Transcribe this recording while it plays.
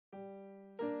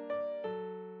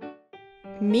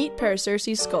Meet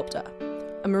Paracerceis sculpta,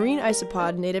 a marine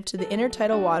isopod native to the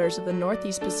intertidal waters of the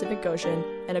northeast Pacific Ocean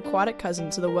and aquatic cousin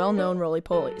to the well-known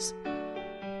roly-polies.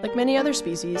 Like many other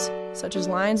species, such as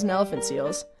lions and elephant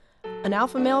seals, an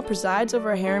alpha male presides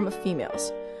over a harem of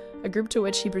females, a group to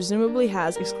which he presumably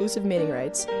has exclusive mating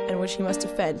rights, and which he must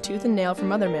defend tooth and nail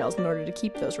from other males in order to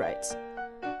keep those rights.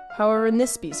 However, in this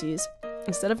species,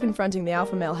 instead of confronting the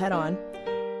alpha male head-on,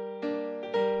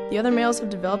 the other males have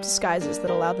developed disguises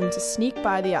that allow them to sneak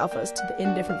by the alphas to the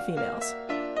indifferent females.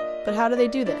 But how do they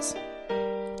do this?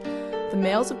 The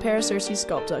males of Paracerceis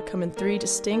sculpta come in three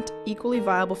distinct, equally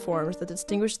viable forms that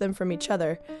distinguish them from each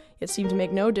other, yet seem to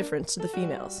make no difference to the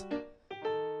females.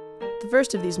 The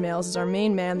first of these males is our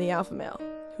main man, the alpha male,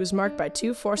 who is marked by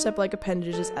two forceps-like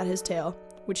appendages at his tail,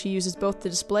 which he uses both to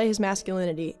display his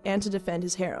masculinity and to defend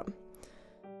his harem.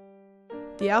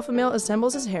 The alpha male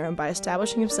assembles his harem by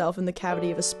establishing himself in the cavity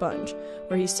of a sponge,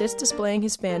 where he sits displaying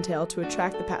his fantail to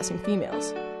attract the passing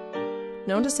females.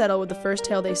 Known to settle with the first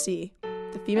tail they see,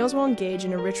 the females will engage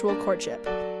in a ritual courtship,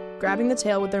 grabbing the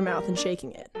tail with their mouth and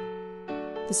shaking it.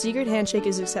 The secret handshake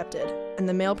is accepted, and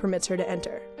the male permits her to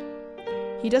enter.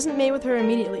 He doesn't mate with her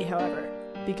immediately, however,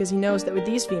 because he knows that with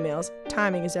these females,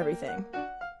 timing is everything.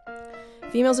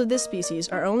 Females of this species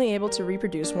are only able to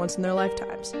reproduce once in their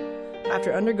lifetimes,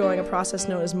 after undergoing a process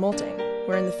known as molting,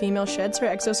 wherein the female sheds her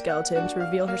exoskeleton to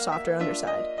reveal her softer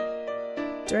underside.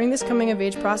 During this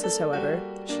coming-of-age process, however,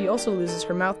 she also loses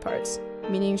her mouth parts,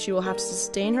 meaning she will have to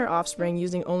sustain her offspring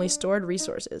using only stored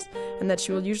resources, and that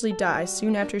she will usually die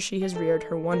soon after she has reared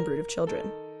her one brood of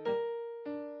children.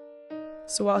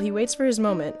 So while he waits for his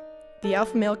moment, the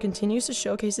alpha male continues to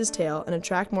showcase his tail and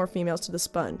attract more females to the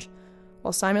sponge,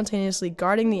 while simultaneously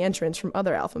guarding the entrance from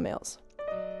other alpha males.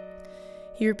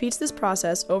 He repeats this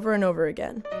process over and over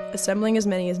again, assembling as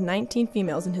many as 19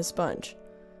 females in his sponge.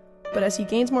 But as he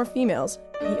gains more females,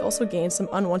 he also gains some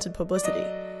unwanted publicity,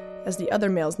 as the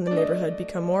other males in the neighborhood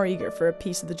become more eager for a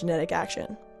piece of the genetic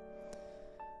action.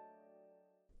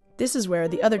 This is where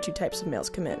the other two types of males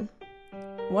come in.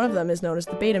 One of them is known as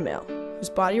the beta male,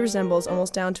 whose body resembles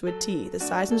almost down to a T the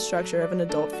size and structure of an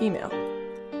adult female.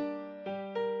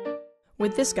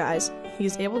 With this guise, he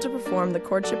is able to perform the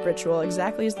courtship ritual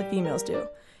exactly as the females do,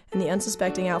 and the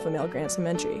unsuspecting alpha male grants him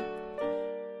entry.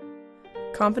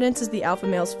 Confidence is the alpha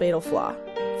male's fatal flaw,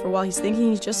 for while he's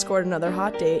thinking he's just scored another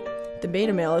hot date, the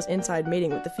beta male is inside mating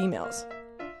with the females.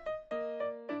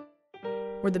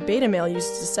 Where the beta male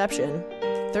uses deception,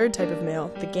 the third type of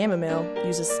male, the gamma male,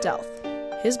 uses stealth.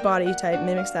 His body type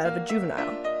mimics that of a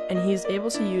juvenile, and he is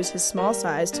able to use his small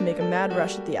size to make a mad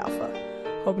rush at the alpha,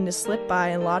 hoping to slip by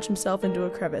and launch himself into a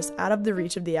crevice out of the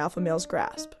reach of the alpha male's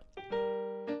grasp.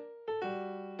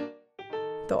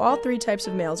 Though all three types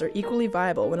of males are equally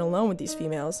viable when alone with these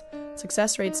females,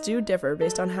 success rates do differ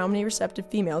based on how many receptive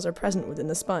females are present within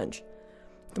the sponge.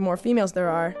 The more females there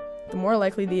are, the more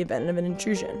likely the event of an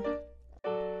intrusion.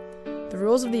 The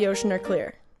rules of the ocean are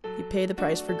clear. You pay the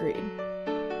price for greed.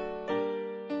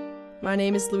 My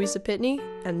name is Louisa Pitney,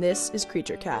 and this is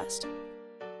CreatureCast.